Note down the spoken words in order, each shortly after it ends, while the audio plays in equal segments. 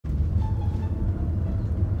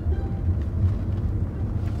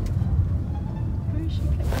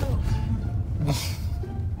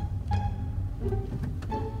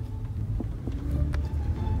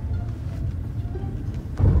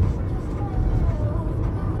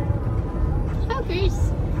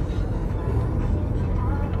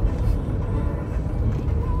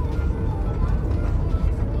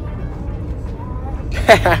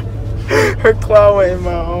Her claw went in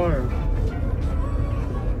my arm.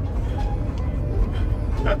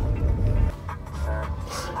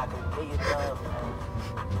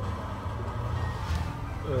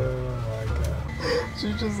 Oh my god.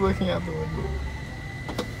 She's just looking out the window.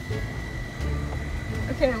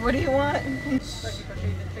 Okay, what do you want?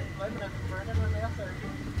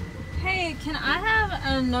 Hey, can I have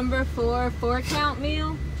a number 4 4-count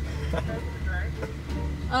meal?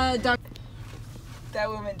 That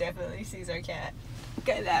woman definitely sees our cat.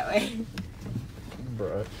 Go that way.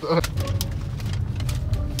 Bruh.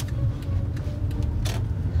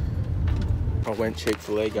 I went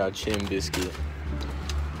Chick-fil-A, got a chin biscuit.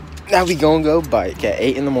 Now we gonna go bike at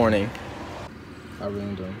 8 in the morning. I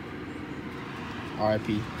ruined him.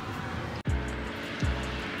 R.I.P.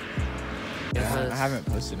 Yeah, I haven't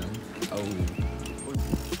posted him. Oh.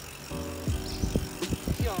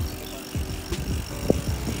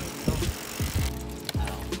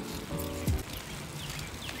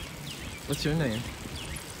 What's your name?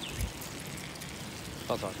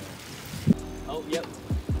 I'll talk to him. Oh, yep.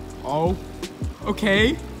 Oh.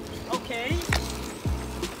 Okay. Okay.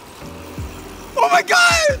 Oh my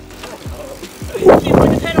god! Keep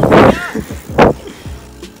putting the pedal down.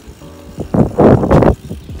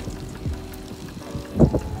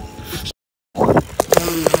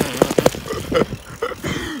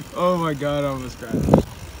 Oh my god, I almost crashed.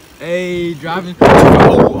 Hey, driving.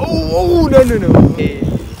 Oh, no.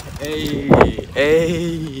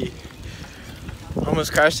 Hey.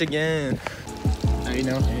 Almost crashed again. Hey,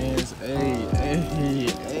 no hands. Hey.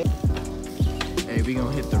 Hey, we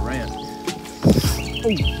gonna hit the ramp.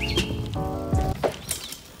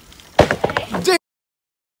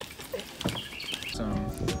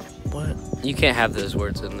 What? You can't have those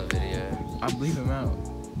words in the video. I bleep him out.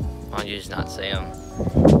 Why don't you just not say them?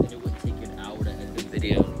 And it would take you an hour to edit the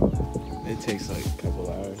video. It takes like a couple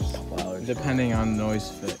hours. Depending on noise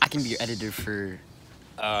fit. I can be your editor for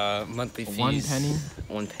monthly fees. 1 penny?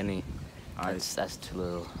 1 penny. That's too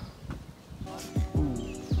little.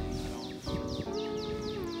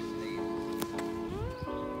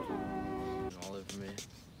 All over me.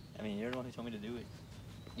 I mean, you're the one who told me to do it.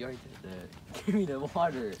 You already did that. Give me the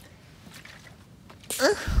water.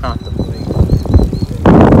 Not the playground.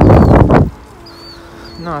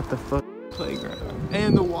 Not the playground.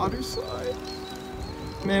 And the water slide.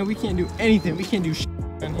 Man, we can't do anything. We can't do shit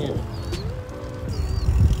in here.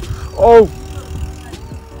 Oh!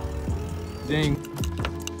 Dang.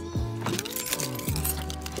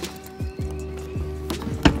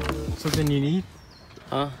 Something you need?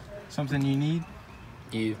 Huh? Something you need?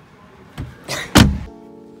 You.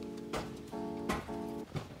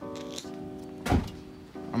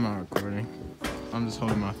 I'm not recording. I'm just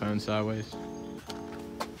holding my phone sideways.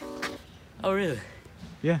 Oh, really?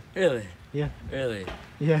 Yeah. Really? Yeah. Really?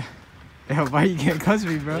 Yeah. Yeah, why you can't cuss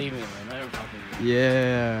me, bro? Leave me, man. I never talk to you.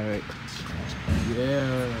 Yeah.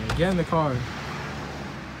 Yeah. Get in the car.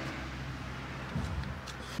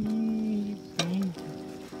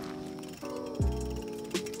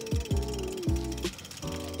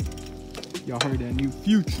 Y'all heard that new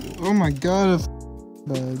Future. Oh my god, a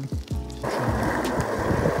bug.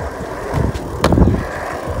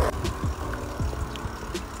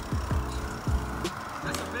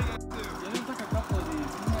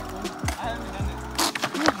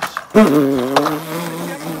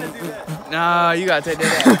 Nah, you gotta take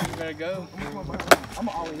that out. You better go. I'm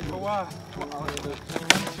all in for a while.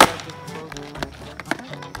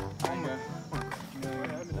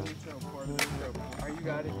 You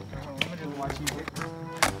got it. I'm gonna just watch you.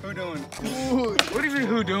 Who doing it? What do you mean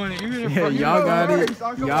who doing it? Yeah, y'all got it.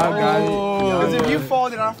 Y'all got it. Because if you fall,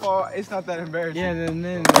 then I fall. It's not that embarrassing. Yeah,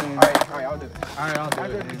 then. Alright, I'll do it. Alright, I'll do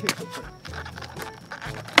it.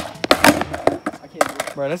 I can't do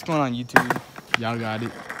it. Bro, that's going on YouTube. Y'all got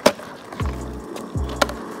it.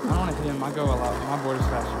 I don't want to hit him. I go a lot. My board is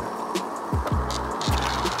faster.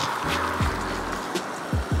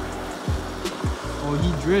 Oh,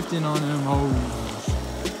 he drifting on him. Oh.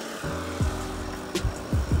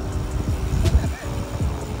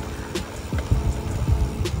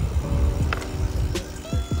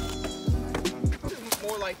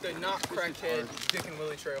 More like the not crackhead Dick and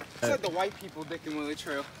Willie Trail. It's like the white people Dick and Willie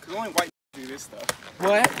Trail. Because only white people do this stuff.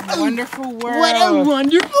 What a wonderful world. What a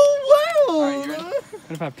wonderful world. Alright, you ready?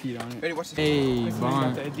 What if I peed on it? Ready, watch this. Hey,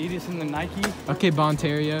 Bon. Got the Adidas and the Nike. Okay,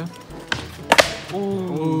 Bonteria.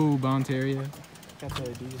 Oh, Bonteria. Got the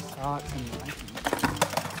Adidas socks and the Nike.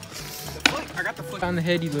 I got the flick on the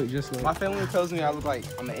head. You look just like. My family tells me I look like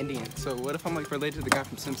I'm an Indian. So what if I'm like related to the guy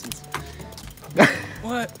from Simpsons?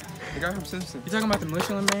 What? The guy from Simpsons. You talking about the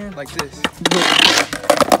Michelin Man? Like this.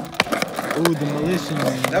 Ooh, demolition.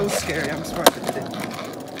 That was scary. I'm surprised I did it.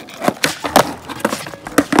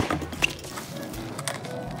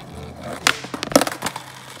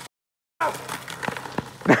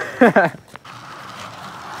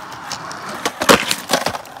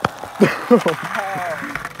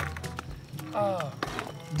 Oh.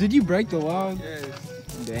 Did you break the log? Yes.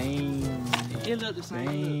 Dang. It looked the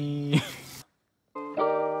same. Dang.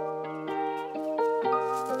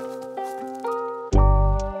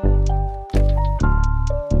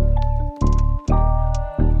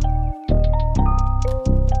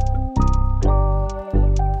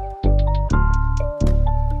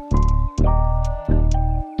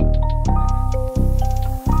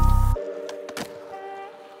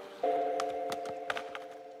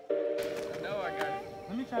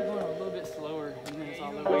 Let me try going a little bit slower. And then it's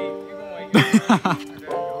all the way. You're going to wait.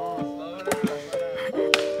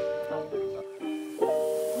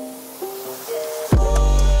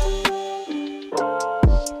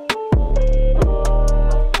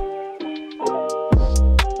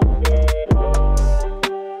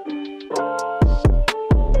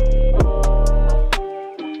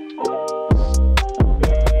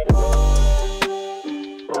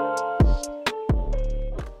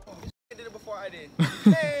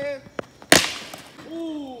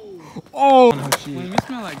 Oh, When you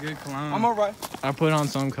smell like good cologne. I'm alright. I put on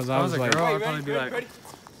some because I was a like, girl, hey, I'd probably be like, ready?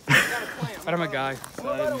 but I'm a guy, so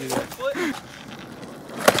I didn't do that.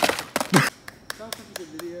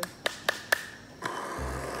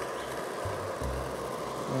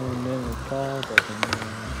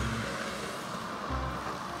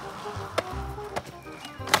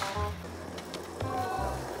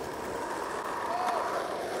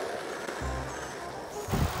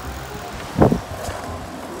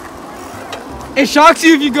 It shocks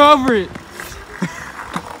you if you go over it.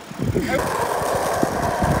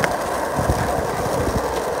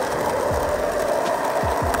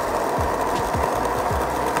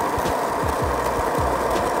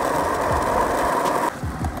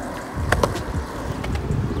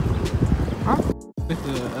 With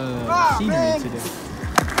the scenery today.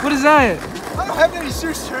 What is that? I don't have any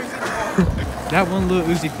shoestrings anymore. That one little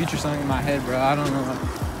Uzi Future song in my head, bro. I don't know.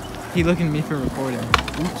 He looking at me for recording.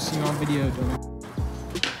 Oops, you on video, though.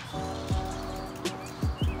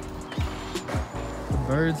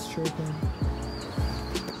 Birds chirping.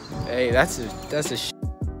 Hey, that's a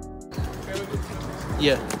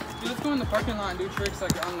yeah. Dude, let's go in the parking lot and do tricks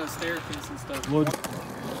like on the staircase and stuff. Well,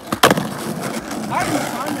 I already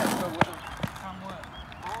found that, so what? On what?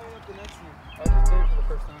 I don't want the next one. I just did it for the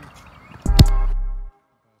first time.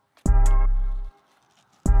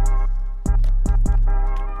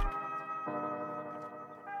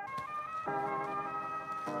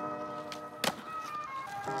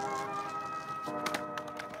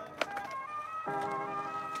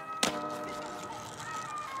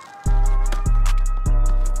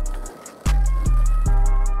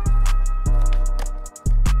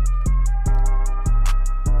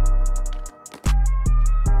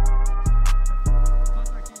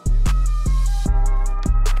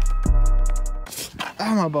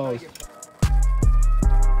 oh my balls.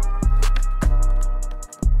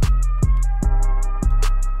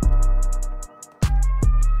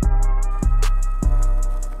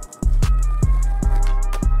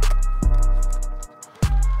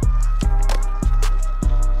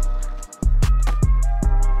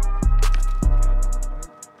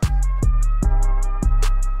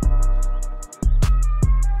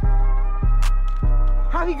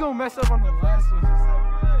 How he gonna mess up on the last one?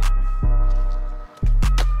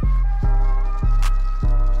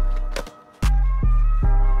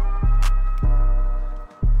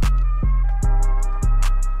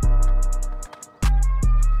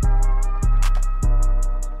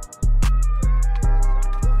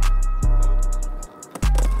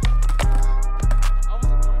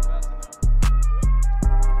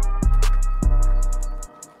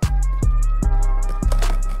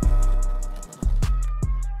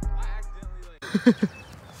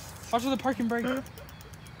 Watch for the parking brake.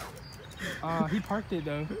 He parked it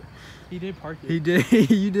though. He did park it. He did.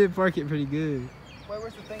 You did park it pretty good. Wait,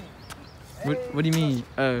 where's the thing? What do you mean?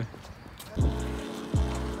 Oh.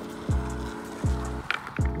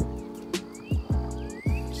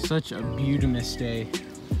 Such a beautiful day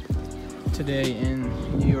today in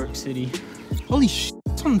New York City. Holy shit,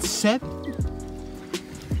 it's on 7?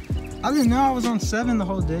 I didn't know I was on 7 the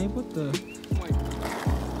whole day. What the?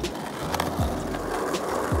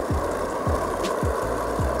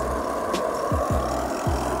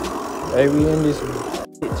 Hey, we in this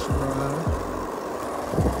bitch, bro.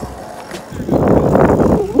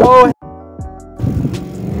 Oh.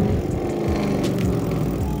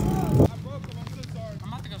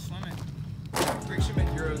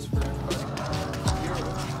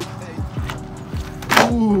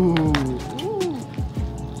 Ooh.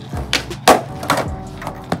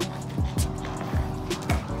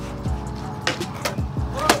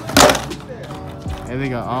 Hey, they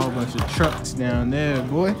got all a bunch of trucks down there,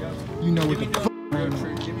 boy. You know what the fuck.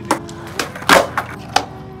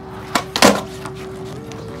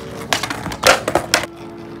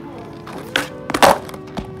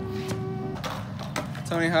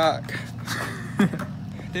 Tony Hawk.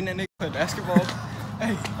 Didn't that nigga play basketball?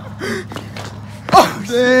 Hey. Oh,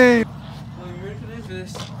 dang. Well, you ready for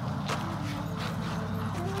this?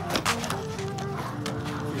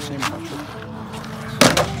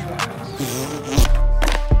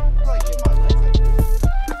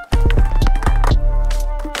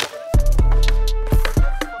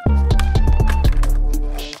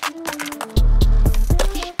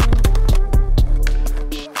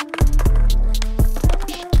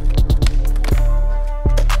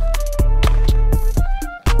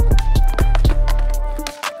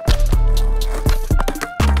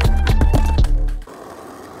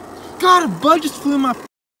 God, a bug just flew in my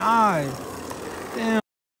eye. Damn.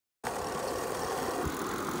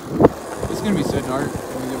 It's gonna be so dark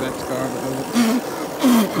when we get back to the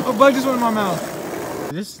car. A bug just went in my mouth.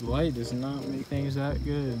 This light does not make things that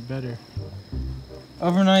good. Better.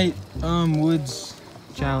 Overnight woods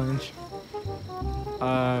challenge.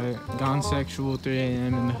 Gone sexual 3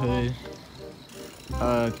 a.m. in the hood.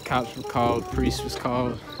 Cops were called. Priest was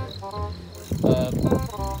called.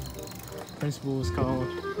 Principal was called.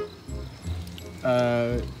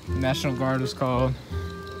 National Guard was called.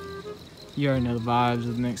 You already know the vibes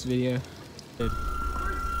of the next video.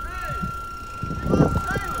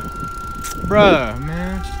 Bruh,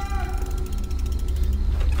 man.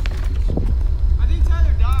 I think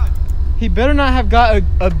Tyler died. He better not have got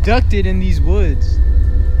abducted in these woods.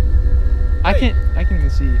 Wait. I can't even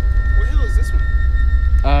see. What hill is this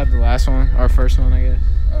one? The last one, our first one, I guess.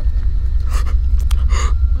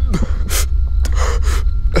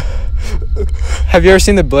 Have you ever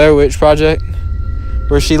seen the Blair Witch Project?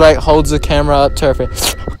 Where she like holds the camera up to her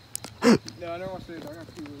face. No, I don't want to see it. I got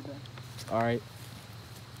to see it. Alright.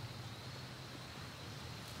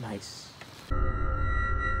 Nice.